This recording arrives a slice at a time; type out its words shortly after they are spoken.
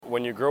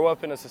when you grow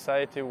up in a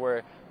society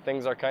where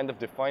things are kind of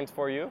defined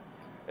for you,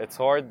 it's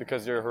hard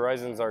because your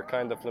horizons are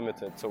kind of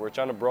limited. So we're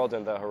trying to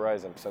broaden that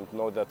horizons and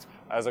know that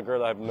as a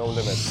girl I have no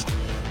limits.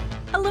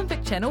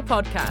 Olympic Channel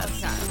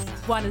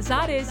Podcast. Buenos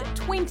Aires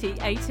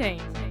 2018.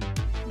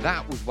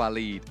 That was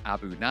Walid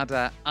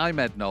Abou-Nada. I'm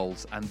Ed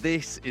Knowles, and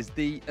this is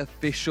the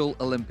official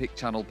Olympic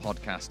Channel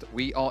podcast.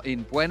 We are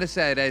in Buenos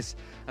Aires,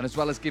 and as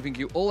well as giving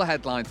you all the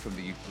headlines from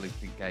the Youth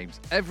Olympic Games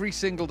every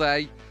single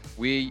day,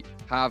 we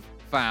have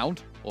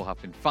found, or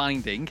have been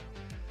finding,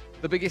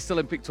 the biggest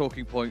Olympic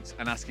talking points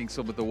and asking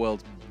some of the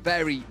world's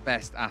very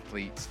best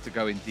athletes to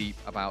go in deep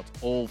about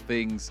all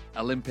things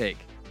Olympic.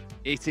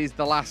 It is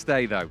the last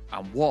day, though,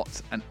 and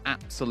what an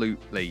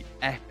absolutely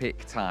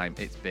epic time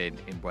it's been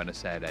in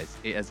Buenos Aires.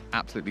 It has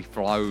absolutely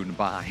flown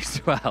by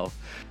as well.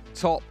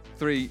 Top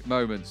 3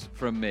 moments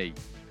from me.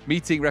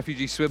 Meeting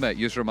refugee swimmer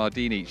Yusra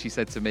Mardini, she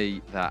said to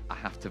me that I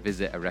have to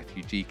visit a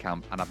refugee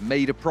camp, and I've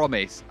made a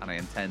promise, and I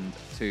intend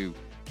to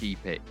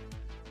keep it.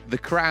 The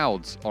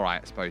crowds, all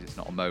right, I suppose it's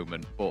not a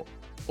moment, but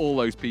all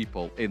those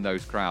people in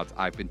those crowds,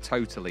 I've been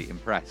totally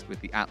impressed with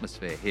the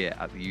atmosphere here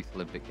at the Youth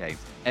Olympic Games.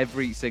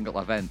 Every single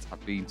event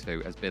I've been to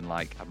has been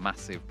like a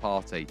massive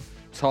party.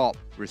 Top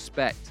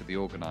respect to the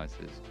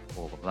organisers,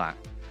 all of that.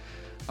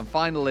 And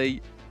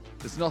finally,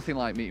 there's nothing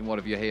like meeting one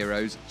of your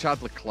heroes.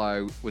 Chad le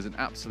Clos was an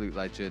absolute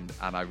legend,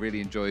 and I really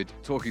enjoyed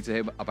talking to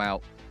him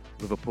about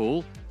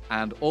Liverpool.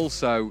 And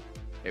also,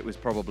 it was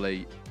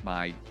probably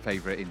my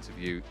favourite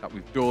interview that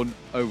we've done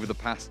over the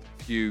past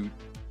few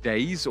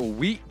days or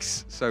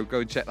weeks, so go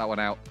and check that one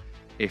out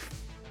if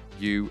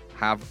you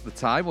have the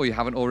time or you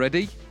haven't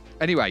already.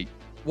 Anyway,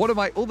 one of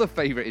my other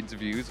favourite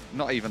interviews,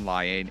 not even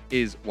lying,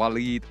 is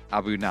Walid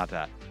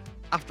Abou-Nada.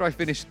 After I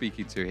finished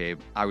speaking to him,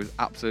 I was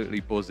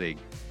absolutely buzzing.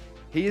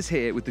 He is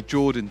here with the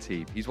Jordan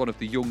team. He's one of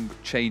the young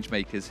change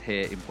makers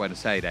here in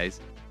Buenos Aires.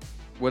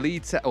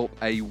 Walid set up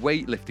a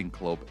weightlifting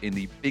club in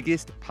the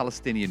biggest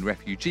Palestinian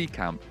refugee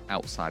camp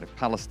outside of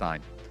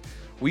Palestine.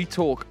 We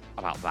talk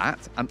about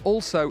that and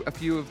also a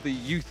few of the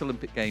Youth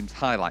Olympic Games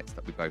highlights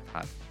that we both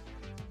had.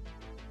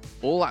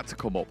 All that to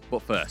come up,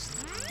 but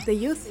first. The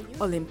Youth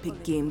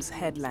Olympic Games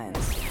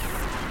headlines.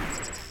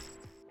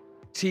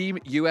 Team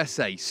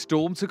USA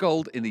stormed to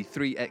gold in the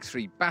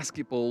 3x3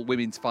 basketball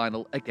women's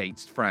final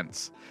against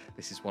France.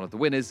 This is one of the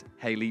winners,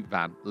 Hailey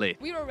Van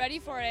Lith. We were ready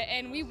for it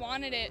and we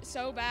wanted it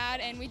so bad,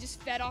 and we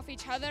just fed off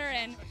each other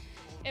and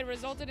it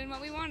resulted in what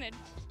we wanted.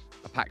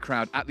 A packed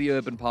crowd at the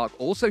Urban Park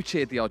also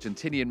cheered the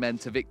Argentinian men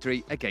to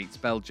victory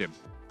against Belgium.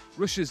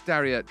 Russia's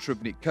Daria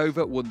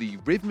Trubnikova won the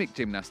rhythmic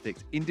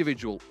gymnastics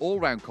individual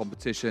all-round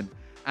competition,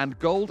 and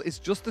gold is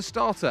just the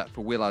starter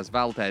for Willas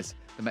Valdez.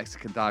 The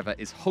Mexican diver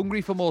is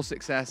hungry for more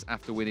success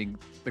after winning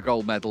the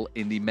gold medal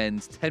in the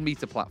men's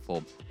 10-metre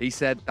platform. He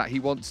said that he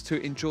wants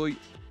to enjoy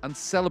and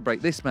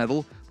celebrate this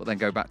medal, but then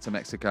go back to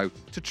Mexico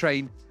to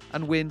train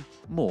and win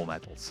more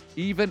medals.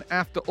 Even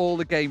after all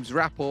the games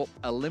wrap up,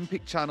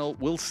 Olympic Channel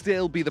will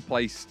still be the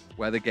place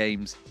where the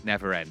games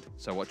never end.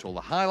 So watch all the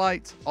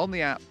highlights on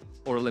the app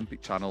or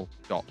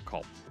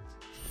olympicchannel.com.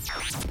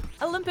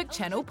 Olympic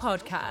Channel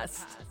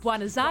Podcast.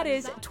 Buenos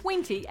Aires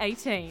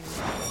 2018.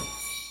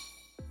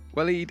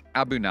 Walid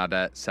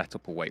Abou-Nada set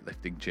up a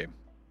weightlifting gym.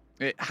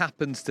 It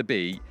happens to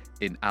be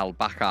in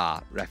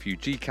Al-Baqa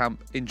refugee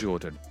camp in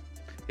Jordan.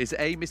 His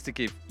aim is to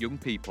give young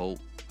people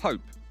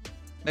hope.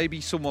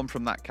 Maybe someone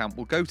from that camp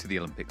will go to the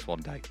Olympics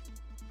one day.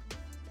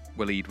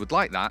 Walid would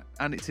like that,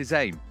 and it's his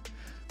aim.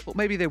 But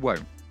maybe they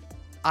won't.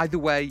 Either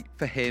way,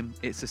 for him,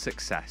 it's a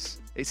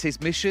success. It's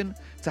his mission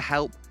to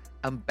help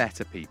and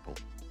better people.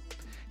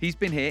 He's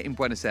been here in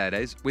Buenos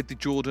Aires with the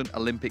Jordan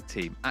Olympic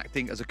team,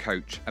 acting as a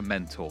coach and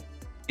mentor.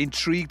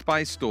 Intrigued by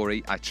his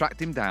story, I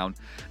tracked him down,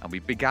 and we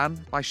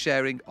began by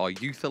sharing our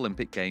Youth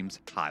Olympic Games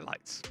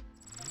highlights.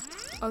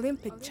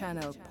 Olympic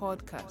Channel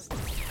Podcast.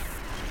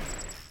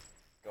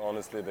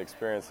 Honestly, the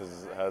experience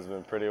has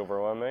been pretty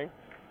overwhelming.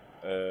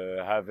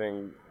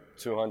 Having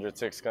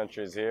 206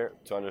 countries here,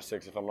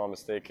 206 if I'm not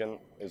mistaken,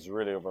 is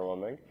really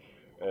overwhelming.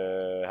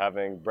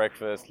 Having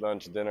breakfast,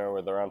 lunch, dinner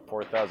with around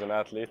 4,000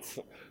 athletes,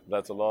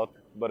 that's a lot.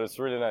 But it's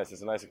really nice.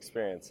 It's a nice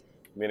experience.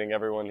 Meeting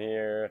everyone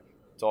here,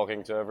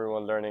 talking to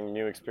everyone, learning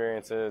new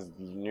experiences,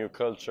 new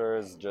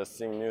cultures, just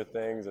seeing new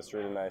things. It's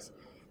really nice.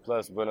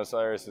 Plus, Buenos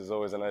Aires is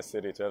always a nice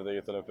city to have the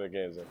Youth Olympic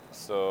Games in.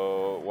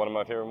 So one of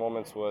my favorite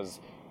moments was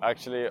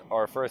actually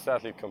our first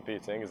athlete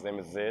competing. His name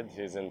is Zaid.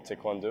 He's in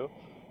Taekwondo.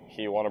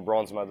 He won a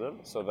bronze medal,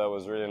 so that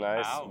was really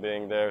nice. Wow.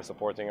 Being there,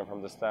 supporting him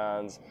from the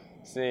stands,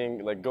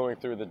 seeing, like, going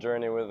through the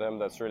journey with him,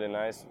 that's really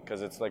nice,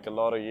 because it's like a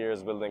lot of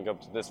years building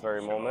up to this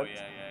very moment.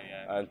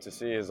 And to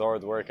see his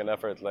hard work and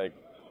effort, like,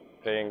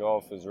 paying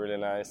off is really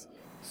nice.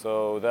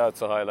 So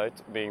that's a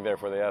highlight, being there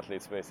for the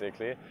athletes,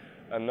 basically.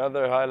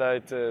 Another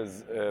highlight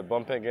is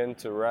bumping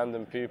into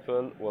random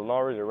people. Well, not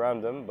really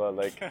random, but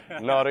like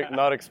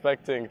not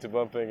expecting to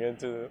bumping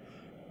into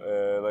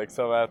like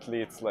some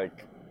athletes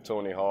like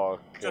Tony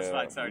Hawk. Just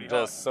like Tony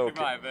just Hawk.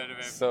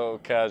 So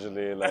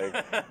casually,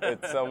 like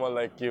it's someone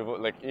like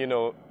you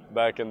know,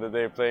 back in the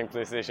day playing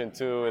PlayStation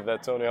 2 with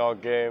that Tony Hawk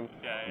game.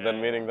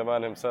 Then meeting the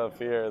man himself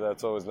here,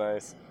 that's always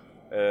nice.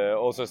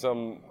 Also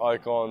some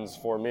icons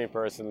for me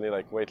personally,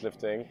 like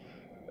weightlifting,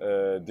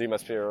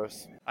 Dimas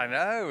Piros. I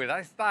know,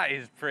 that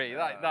is pretty,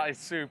 that is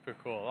super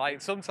cool.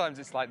 Like sometimes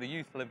it's like the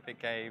Youth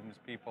Olympic Games,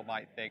 people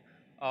might think,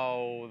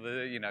 oh,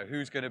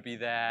 who's going to be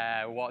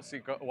there? What's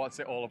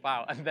it all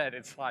about? And then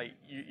it's like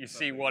you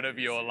see one of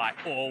your like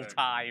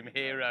all-time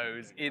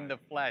heroes in the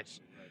flesh.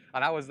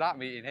 And how was that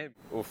meeting him?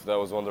 Oof, that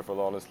was wonderful,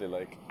 honestly.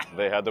 Like,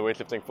 they had the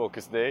weightlifting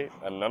focus day,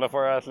 and none of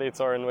our athletes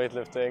are in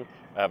weightlifting.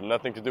 I have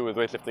nothing to do with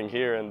weightlifting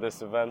here in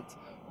this event,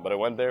 but I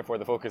went there for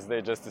the focus day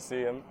just to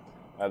see him,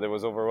 and it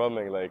was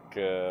overwhelming. Like,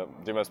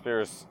 Dimas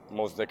Piros,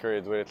 most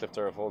decorated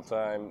weightlifter of all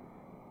time,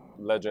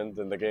 legend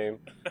in the game,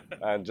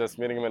 and just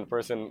meeting him in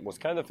person was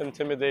kind of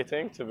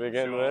intimidating to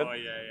begin with.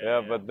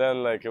 Yeah, but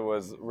then like it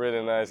was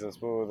really nice and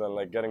smooth, and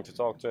like getting to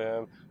talk to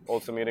him.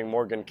 Also meeting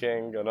Morgan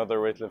King, another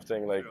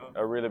weightlifting, like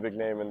a really big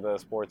name in the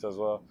sport as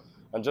well.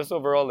 And just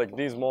overall, like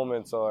these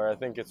moments I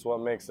think it's what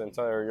makes the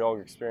entire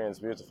YOG experience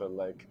beautiful.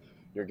 Like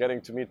you're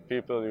getting to meet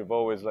people you've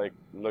always like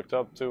looked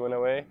up to in a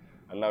way,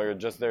 and now you're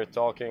just there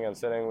talking and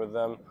sitting with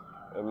them.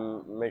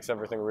 It makes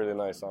everything really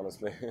nice,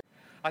 honestly.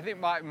 I think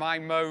my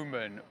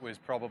moment was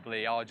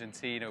probably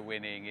Argentina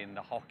winning in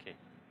the hockey,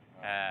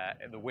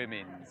 the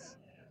women's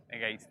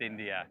against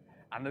India.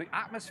 And the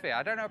atmosphere,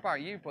 I don't know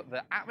about you, but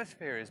the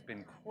atmosphere has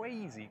been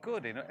crazy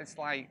good. It's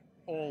like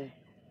all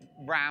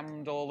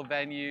rammed, all the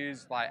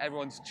venues, like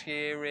everyone's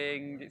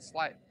cheering. It's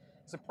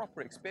a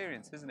proper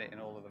experience, isn't it, in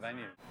all of the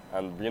venues?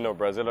 And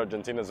Brazil,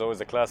 Argentina is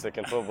always a classic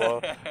in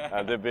football,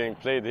 and it being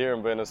played here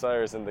in Buenos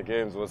Aires in the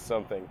games was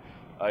something.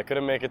 I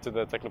couldn't make it to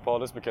the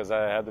Technopolis because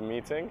I had a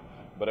meeting,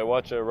 but I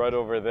watched it right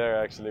over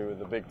there actually with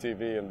the big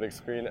TV and big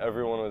screen.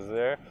 Everyone was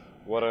there.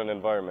 What an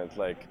environment,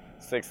 like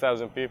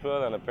 6,000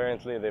 people, and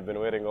apparently they've been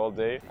waiting all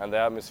day, and the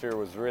atmosphere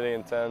was really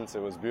intense.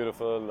 It was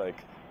beautiful.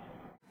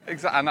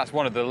 Exactly, and that's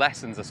one of the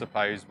lessons, I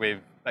suppose,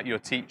 that you're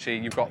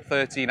teaching. You've got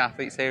 13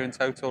 athletes here in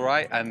total,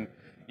 right? And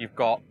you've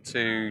got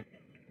to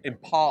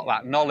impart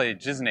that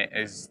knowledge, isn't it?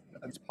 As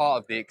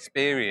part of the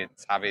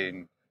experience,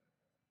 having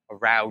a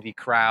rowdy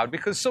crowd,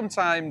 because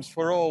sometimes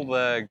for all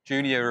the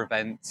junior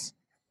events,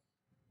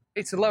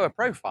 it's a lower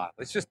profile.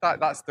 It's just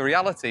that's the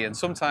reality. And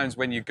sometimes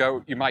when you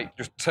go, you might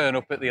just turn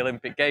up at the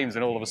Olympic Games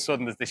and all of a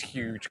sudden there's this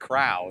huge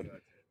crowd.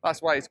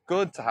 That's why it's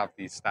good to have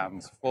these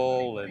stands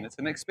full, and it's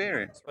an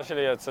experience.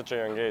 Especially at such a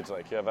young age.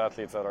 Like you have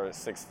athletes that are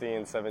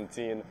 16,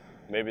 17.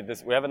 Maybe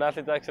we have an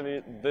athlete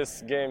actually,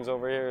 this Games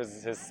over here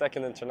is his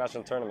second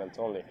international tournament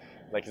only.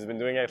 Like he's been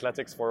doing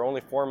athletics for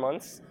only 4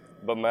 months,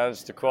 but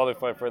managed to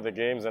qualify for the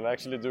Games and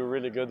actually do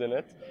really good in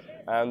it.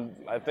 And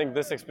I think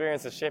this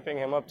experience is shaping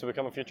him up to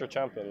become a future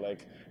champion.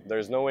 Like,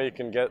 there's no way you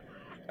can get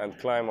and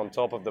climb on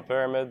top of the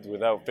pyramid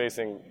without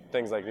facing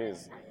things like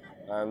these.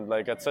 And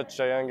like at such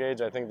a young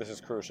age, I think this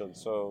is crucial.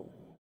 So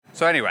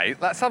anyway,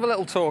 let's have a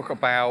little talk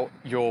about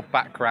your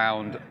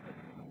background.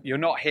 You're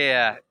not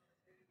here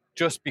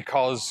just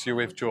because you're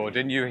with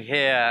Jordan. You're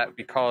here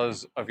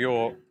because of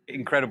your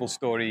incredible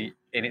story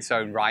in its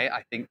own right,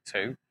 I think,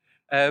 too.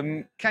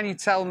 Can you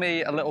tell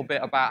me a little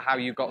bit about how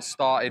you got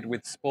started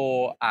with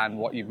sport and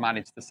what you've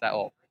managed to set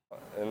up?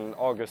 In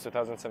August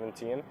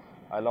 2017,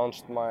 I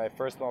launched my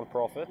first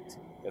non-profit.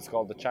 It's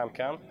called the Champ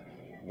Camp.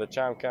 The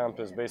Champ Camp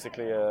is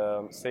basically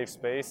a safe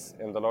space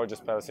in the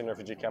largest Palestinian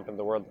refugee camp in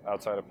the world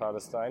outside of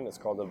Palestine. It's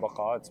called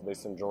Al-Baqa. It's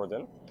based in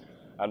Jordan.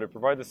 And we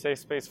provide a safe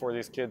space for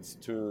these kids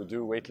to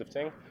do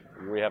weightlifting.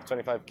 We have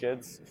 25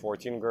 kids,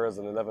 14 girls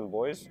and 11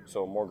 boys.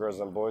 So more girls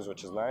than boys,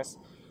 which is nice.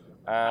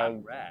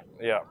 And rare.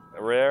 Yeah,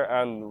 rare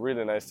and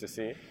really nice to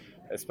see,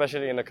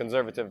 especially in a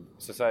conservative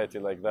society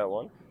like that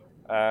one.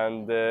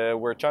 And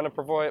we're trying to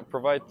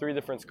provide 3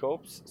 different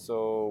scopes.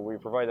 So we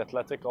provide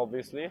athletic,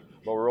 obviously,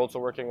 but we're also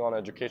working on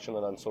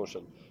educational and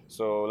social.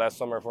 So last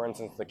summer, for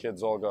instance, the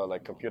kids all got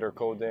like computer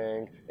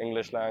coding,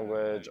 English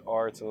language,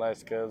 arts and life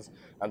skills.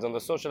 And on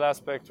the social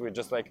aspect, we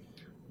just like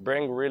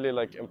bring really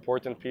like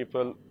important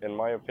people, in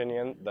my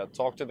opinion, that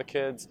talk to the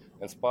kids,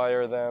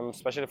 inspire them,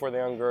 especially for the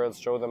young girls,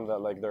 show them that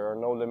like there are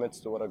no limits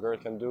to what a girl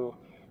can do.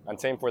 And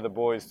same for the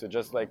boys, to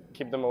just like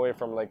keep them away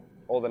from like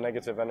all the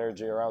negative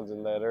energy around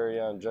in that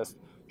area and just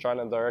trying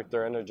to direct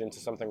their energy into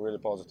something really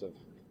positive.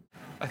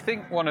 I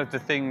think one of the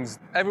things,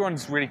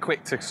 everyone's really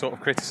quick to sort of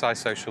criticize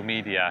social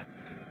media,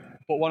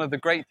 but one of the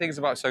great things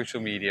about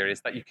social media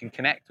is that you can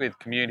connect with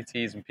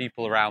communities and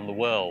people around the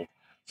world,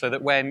 so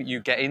that when you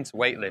get into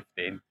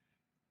weightlifting,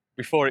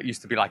 before it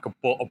used to be like a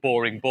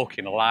boring book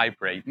in a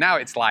library. Now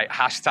it's like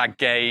hashtag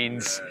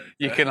gains.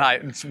 You can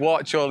like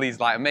watch all these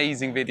like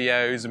amazing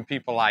videos and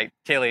people like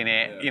killing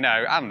it,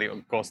 and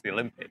of course the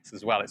Olympics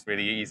as well. It's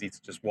really easy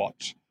to just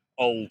watch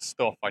old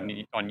stuff on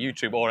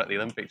YouTube or at the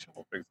Olympic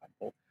channel, for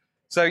example.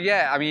 So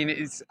yeah, I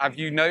mean, have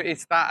you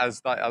noticed that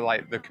as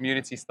like the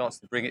community starts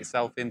to bring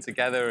itself in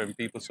together and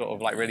people sort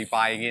of like really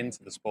buying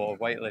into the sport of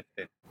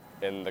weightlifting?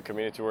 In the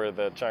community where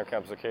the Champ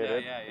Camp's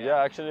located? Yeah.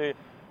 Actually,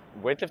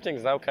 weightlifting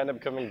is now kind of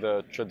becoming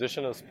the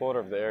traditional sport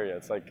of the area.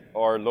 It's like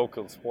our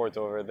local sport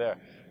over there.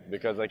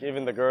 Because like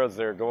even the girls,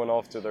 they're going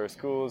off to their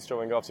schools,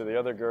 showing off to the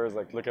other girls,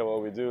 like look at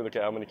what we do, look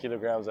at how many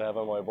kilograms I have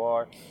on my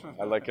bar.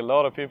 And like a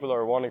lot of people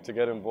are wanting to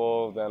get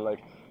involved, and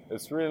like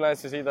it's really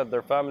nice to see that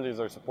their families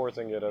are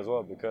supporting it as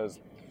well. Because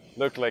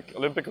look, like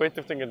Olympic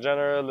weightlifting in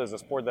general is a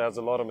sport that has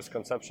a lot of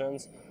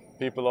misconceptions.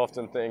 People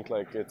often think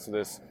like it's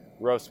this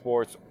rough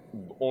sport,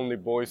 only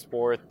boy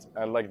sport,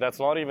 and like that's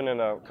not even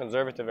in a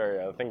conservative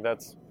area. I think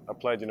that's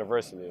applied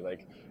universally.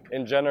 Like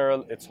in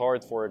general, it's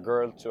hard for a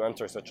girl to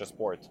enter such a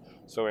sport.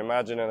 So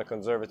imagine in a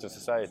conservative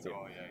society.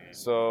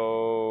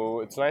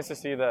 So it's nice to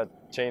see that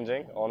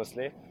changing,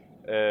 honestly.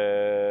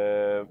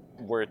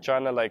 We're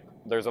trying to like,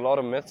 there's a lot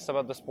of myths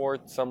about the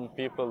sport. Some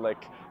people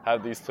like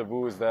have these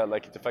taboos that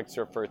like it affects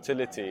your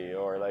fertility,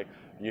 or like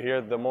you hear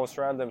the most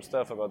random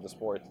stuff about the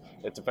sport.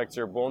 It affects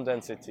your bone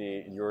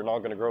density. You're not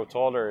going to grow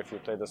taller if you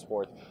play the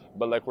sport.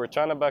 But like we're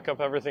trying to back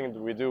up everything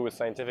that we do with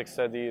scientific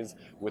studies,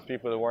 with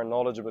people who are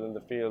knowledgeable in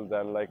the field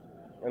and like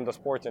in the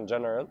sport in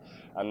general.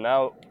 And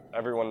now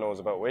everyone knows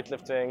about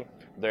weightlifting.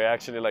 They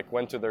actually like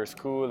went to their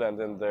school, and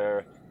in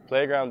their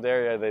playground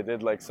area they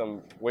did like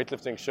some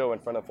weightlifting show in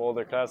front of all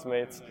their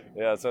classmates.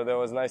 Yeah, so that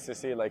was nice to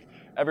see like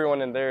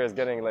everyone in there is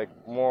getting like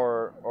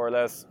more or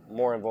less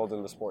more involved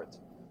in the sport.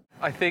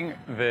 I think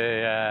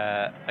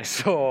I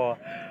saw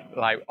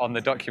like on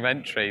the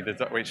documentary,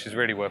 which is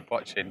really worth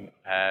watching.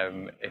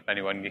 If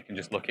anyone, you can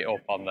just look it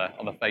up on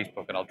the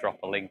Facebook, and I'll drop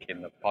a link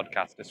in the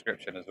podcast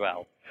description as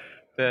well.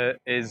 There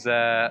is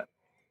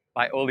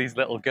like all these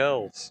little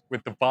girls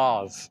with the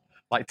bars,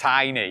 like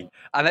tiny,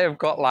 and they've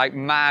got like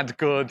mad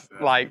good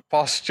like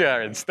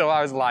posture and stuff.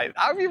 I was like,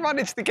 how have you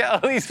managed to get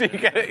all these people?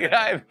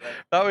 That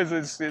was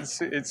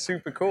it's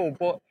super cool.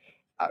 But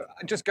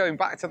just going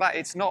back to that,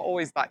 it's not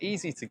always that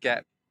easy to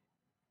get,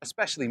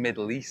 especially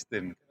Middle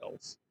Eastern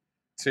girls,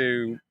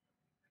 to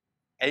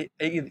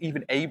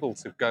even able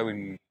to go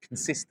and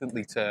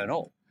consistently turn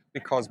up,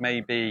 because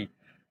maybe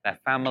their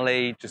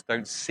family just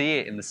don't see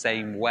it in the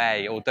same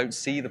way, or don't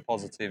see the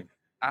positive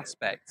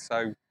aspect.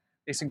 So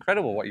it's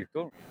incredible what you've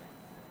done.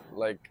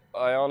 Like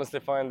I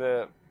honestly find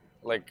it,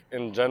 like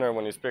in general,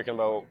 when you're speaking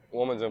about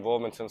women's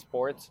involvement in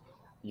sports,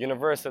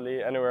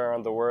 universally, anywhere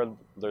around the world,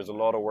 there's a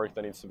lot of work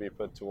that needs to be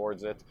put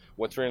towards it.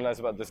 What's really nice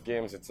about this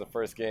games, it's the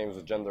first games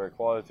with gender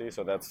equality,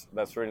 so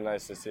that's really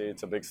nice to see.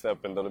 It's a big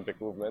step in the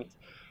Olympic movement.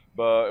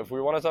 But if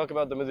we want to talk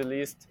about the Middle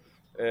East,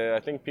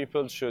 I think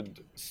people should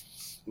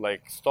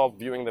like stop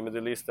viewing the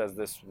Middle East as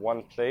this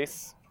one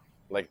place,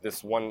 like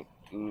this one,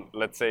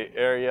 let's say,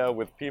 area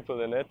with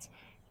people in it,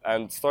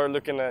 and start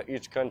looking at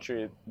each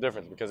country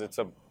different, because it's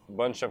a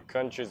bunch of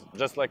countries.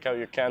 Just like how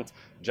you can't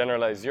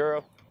generalize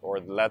Europe or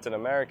Latin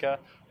America,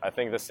 I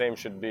think the same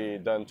should be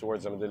done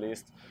towards the Middle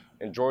East.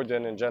 And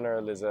Jordan in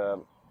general is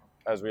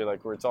as we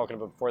were talking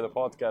about before the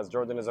podcast,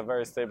 Jordan is a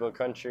very stable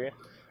country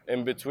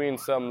in between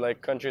some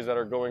like countries that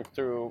are going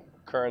through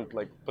current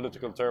like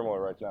political turmoil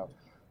right now.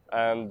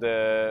 And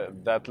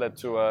that led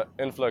to an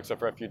influx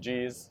of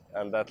refugees,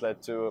 and that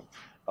led to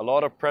a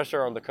lot of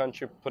pressure on the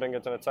country, putting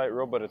it on a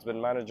tightrope, but it's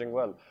been managing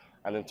well.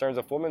 And in terms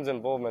of women's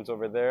involvement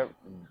over there,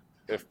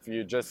 if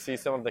you just see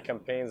some of the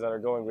campaigns that are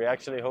going, we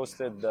actually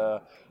hosted the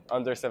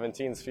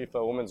Under-17s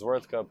FIFA Women's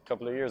World Cup a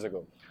couple of years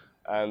ago.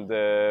 And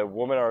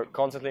women are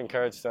constantly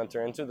encouraged to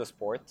enter into the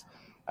sport.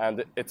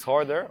 And it's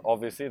harder,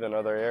 obviously, than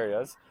other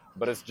areas,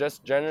 but it's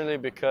just generally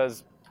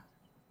because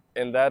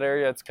in that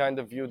area, it's kind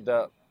of viewed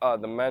that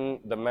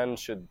the men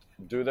should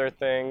do their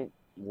thing,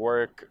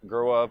 work,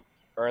 grow up,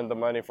 earn the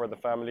money for the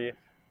family.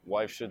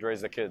 Wife should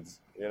raise the kids,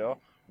 you know?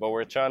 But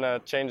we're trying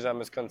to change that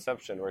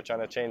misconception. We're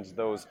trying to change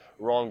those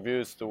wrong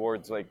views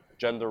towards like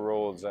gender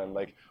roles and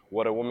like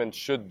what a woman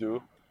should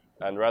do,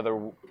 and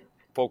rather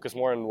focus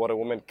more on what a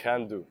woman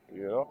can do,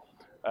 you know?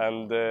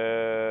 And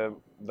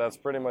that's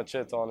pretty much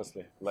it,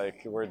 honestly.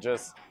 Like we're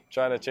just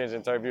trying to change the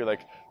entire view.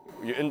 Like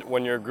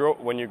when you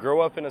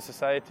grow up in a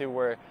society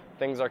where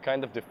things are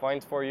kind of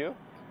defined for you,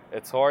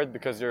 it's hard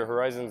because your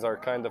horizons are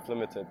kind of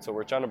limited. So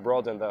we're trying to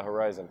broaden that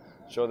horizon,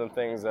 show them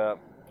things that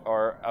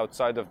are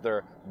outside of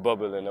their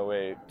bubble in a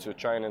way, to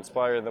try and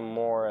inspire them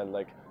more and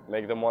like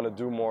make them want to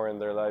do more in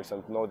their lives,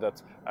 and know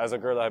that as a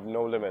girl I have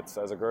no limits.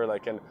 As a girl I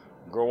can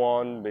go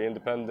on, be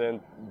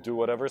independent, do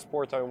whatever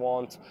sport I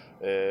want,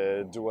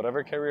 do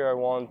whatever career I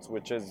want,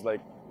 which is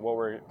like what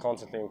we're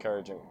constantly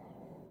encouraging.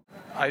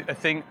 I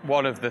think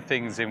one of the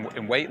things in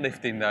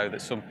weightlifting, though,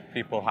 that some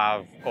people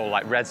have, or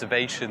like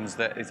reservations,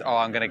 that is,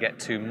 I'm going to get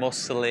too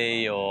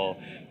muscly, or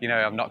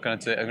I'm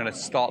going to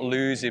start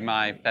losing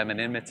my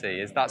femininity.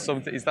 Is that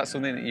something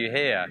that you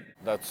hear?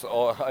 That's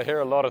all. I hear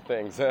a lot of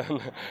things,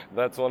 and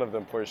that's one of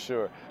them for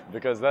sure.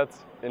 Because that's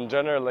in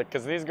general, like,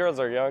 because these girls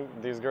are young.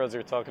 These girls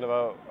you're talking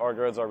about, our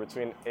girls are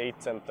between 8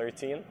 and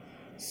 13.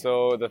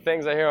 So the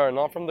things I hear are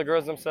not from the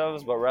girls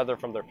themselves, but rather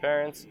from their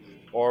parents,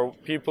 or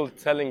people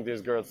telling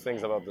these girls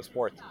things about the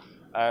sport.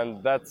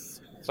 And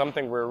that's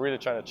something we're really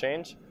trying to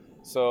change.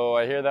 So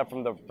I hear that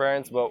from the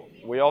parents, but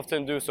we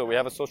often do. So we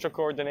have a social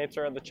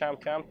coordinator at the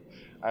Champ Camp,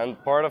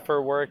 And part of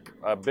her work,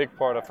 a big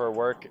part of her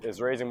work,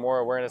 is raising more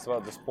awareness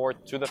about the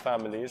sport to the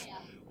families.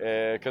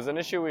 Because an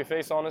issue we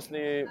face,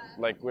 honestly,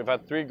 like we've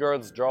had 3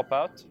 girls drop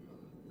out,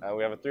 and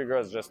we have 3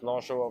 girls just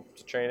not show up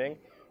to training.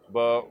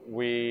 But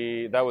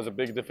that was a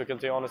big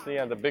difficulty, honestly,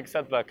 and a big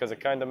setback, because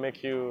it kind of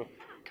makes you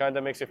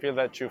feel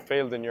that you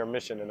failed in your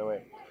mission in a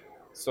way.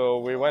 So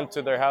we went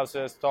to their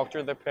houses, talked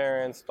to their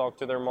parents, talked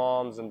to their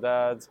moms and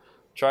dads,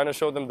 trying to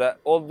show them that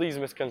all these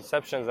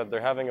misconceptions that they're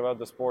having about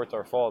the sport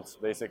are false,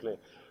 basically.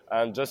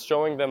 And just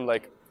showing them,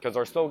 like, because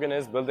our slogan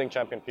is building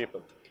champion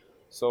people.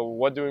 So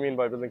what do we mean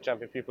by building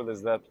champion people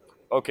is that,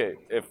 okay,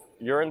 if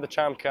you're in the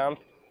champ camp,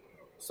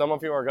 some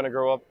of you are going to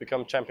grow up,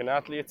 become champion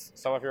athletes,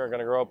 some of you are going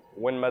to grow up,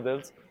 win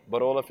medals,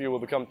 but all of you will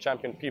become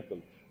champion people.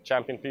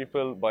 Champion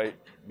people by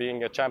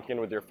being a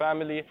champion with your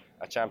family,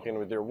 a champion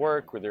with your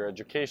work, with your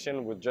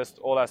education, with just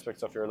all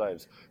aspects of your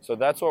lives. So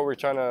that's what we're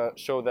trying to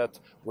show, that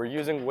we're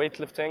using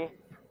weightlifting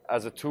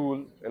as a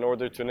tool in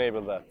order to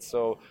enable that.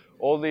 So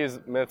all these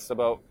myths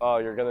about, oh,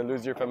 you're going to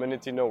lose your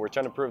femininity, no, we're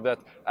trying to prove that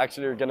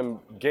actually you're going to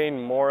gain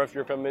more of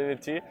your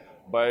femininity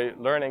by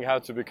learning how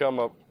to become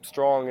a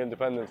strong,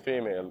 independent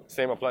female.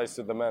 Same applies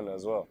to the men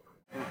as well.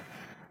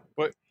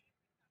 But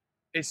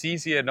it's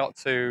easier not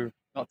to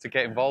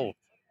get involved.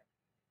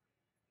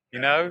 You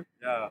know,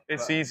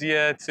 it's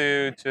easier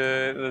to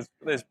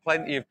there's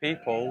plenty of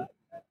people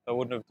that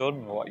wouldn't have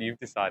done what you've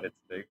decided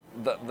to do.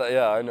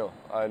 Yeah,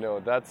 I know.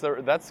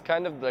 That's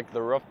kind of like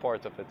the rough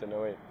part of it in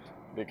a way,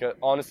 because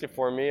honestly,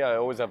 for me, I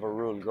always have a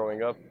rule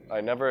growing up: I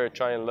never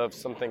try and love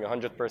something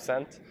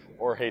 100%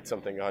 or hate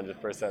something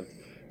 100%.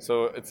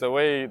 So it's a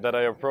way that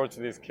I approach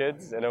these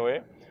kids in a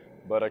way,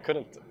 but I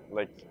couldn't.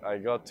 Like, I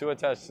got too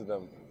attached to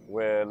them.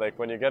 Where, like,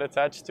 when you get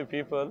attached to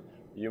people,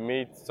 you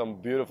meet some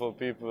beautiful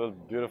people,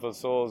 beautiful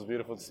souls,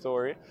 beautiful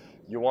story.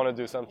 You want to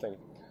do something.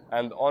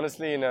 And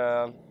honestly, in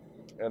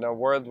a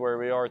world where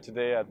we are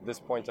today at this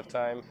point of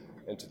time,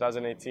 in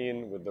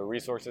 2018, with the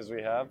resources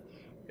we have,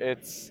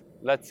 it's,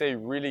 let's say,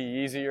 really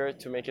easier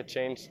to make a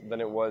change than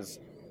it was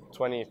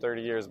 20,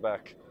 30 years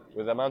back.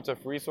 With the amount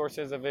of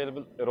resources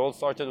available, it all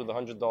started with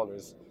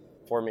 $100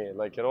 for me.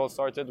 Like, it all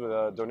started with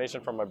a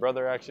donation from my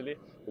brother, actually.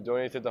 We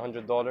donated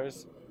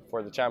 $100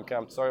 for the Champ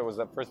Camp. Sorry, it was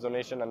that first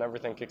donation, and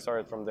everything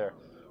kickstarted from there.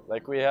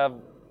 Like, we have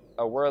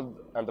a world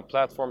and the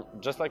platform,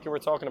 just like you were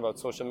talking about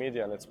social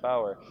media and its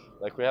power.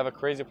 Like, we have a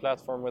crazy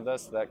platform with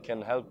us that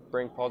can help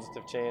bring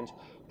positive change.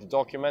 The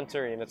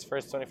documentary in its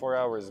first 24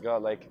 hours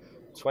got like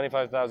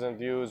 25,000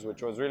 views,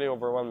 which was really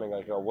overwhelming.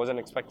 Like, I wasn't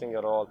expecting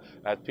at all.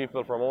 I had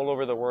people from all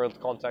over the world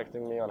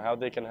contacting me on how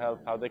they can help,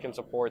 how they can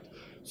support.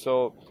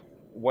 So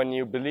when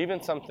you believe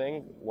in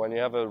something, when you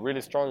have a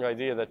really strong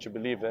idea that you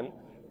believe in,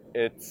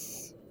 it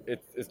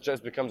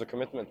just becomes a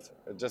commitment.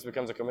 It just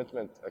becomes a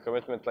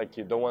commitment like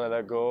you don't want to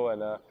let go,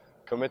 and a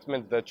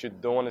commitment that you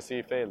don't want to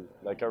see fail.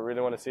 Like, I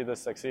really want to see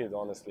this succeed,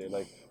 honestly,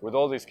 like with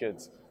all these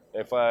kids.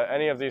 If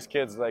any of these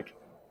kids like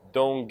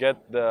don't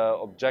get the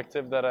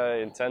objective that I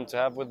intend to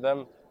have with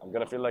them, I'm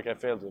gonna feel like I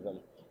failed with them,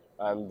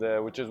 and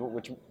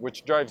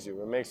which drives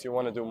you. It makes you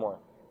want to do more.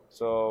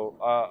 So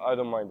I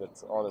don't mind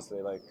it,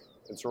 honestly. Like,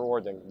 it's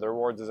rewarding. The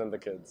reward is in the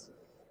kids.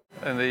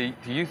 And the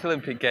Youth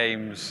Olympic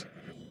Games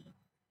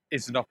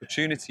is an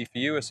opportunity for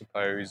you, I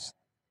suppose,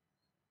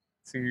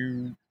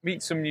 to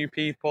meet some new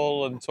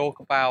people and talk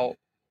about.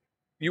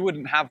 You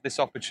wouldn't have this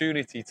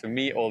opportunity to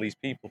meet all these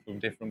people from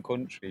different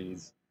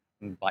countries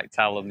and like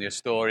tell them your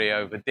story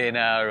over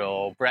dinner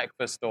or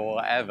breakfast or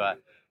whatever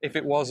if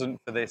it wasn't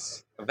for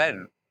this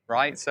event,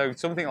 right? So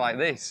something like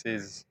this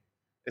is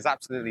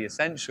absolutely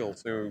essential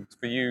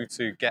for you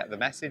to get the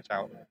message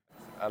out there.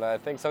 And I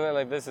think something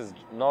like this is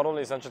not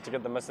only essential to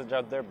get the message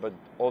out there, but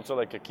also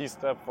like a key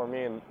step for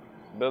me in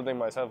building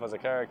myself as a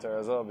character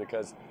as well,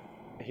 because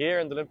here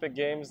in the Olympic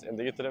Games, in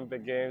the Youth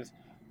Olympic Games,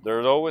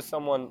 there's always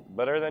someone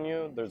better than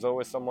you. There's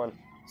always someone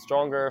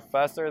stronger,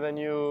 faster than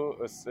you,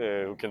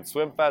 who can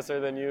swim faster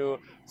than you,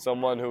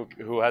 someone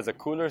who has a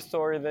cooler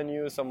story than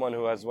you, someone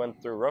who has went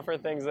through rougher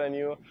things than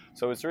you.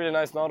 So it's really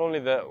nice not only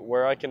that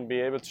where I can be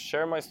able to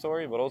share my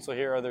story, but also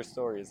hear other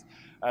stories.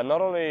 And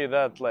not only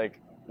that, like,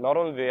 not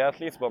only the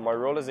athletes, but my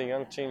role as a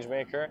young change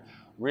maker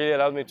really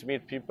allowed me to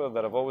meet people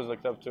that I've always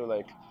looked up to,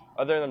 like,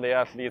 other than the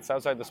athletes,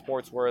 outside the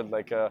sports world,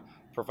 like a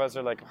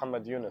professor like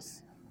Muhammad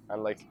Yunus,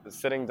 and like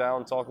sitting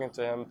down, talking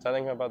to him,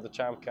 telling him about the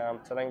Champ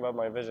Camp, telling him about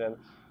my vision.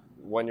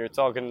 When you're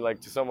talking like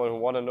to someone who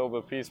won a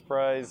Nobel Peace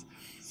Prize,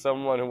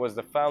 someone who was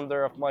the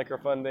founder of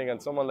microfunding,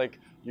 and someone like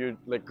you,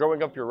 like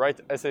growing up you write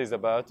essays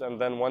about,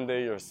 and then one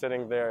day you're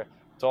sitting there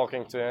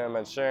talking to him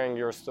and sharing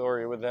your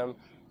story with him.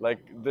 Like,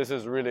 this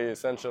is really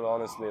essential,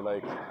 honestly.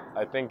 Like,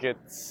 I think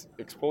it's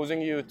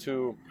exposing you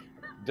to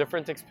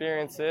different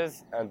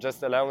experiences and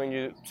just allowing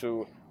you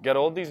to get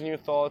all these new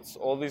thoughts,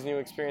 all these new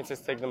experiences,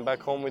 take them back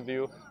home with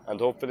you, and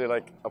hopefully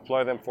like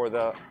apply them for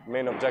the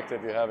main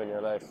objective you have in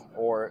your life,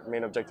 or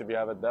main objective you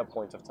have at that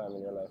point of time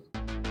in your life.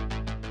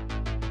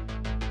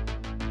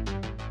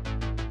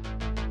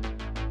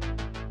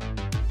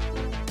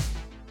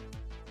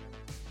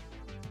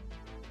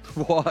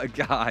 What a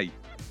guy.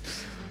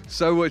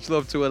 So much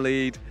love to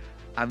Walid.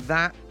 And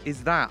that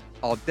is that.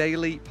 Our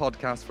daily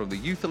podcast from the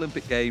Youth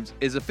Olympic Games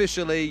is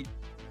officially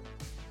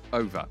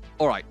over.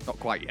 All right, not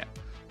quite yet.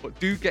 But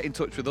do get in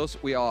touch with us.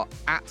 We are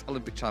at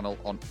Olympic Channel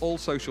on all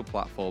social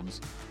platforms.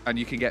 And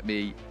you can get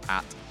me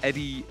at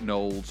Eddie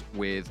Knowles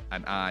with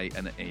an I,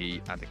 and an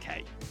E, and a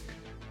K.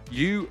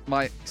 You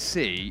might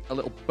see a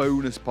little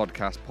bonus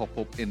podcast pop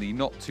up in the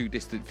not too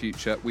distant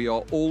future. We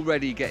are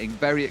already getting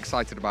very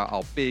excited about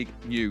our big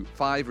new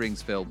 5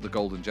 Rings film, The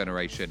Golden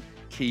Generation.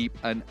 Keep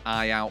an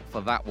eye out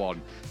for that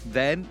one.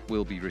 Then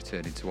we'll be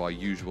returning to our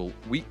usual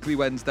weekly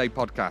Wednesday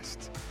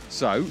podcast.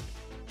 So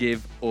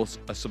give us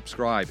a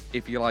subscribe.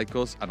 If you like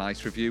us, a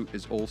nice review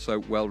is also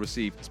well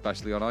received,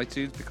 especially on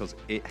iTunes, because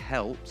it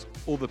helps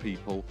other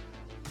people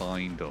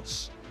find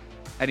us.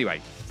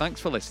 Anyway,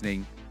 thanks for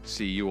listening.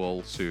 See you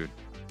all soon.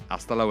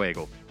 Hasta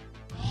luego.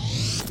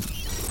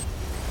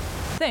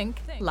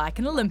 Think like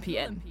an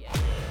Olympian.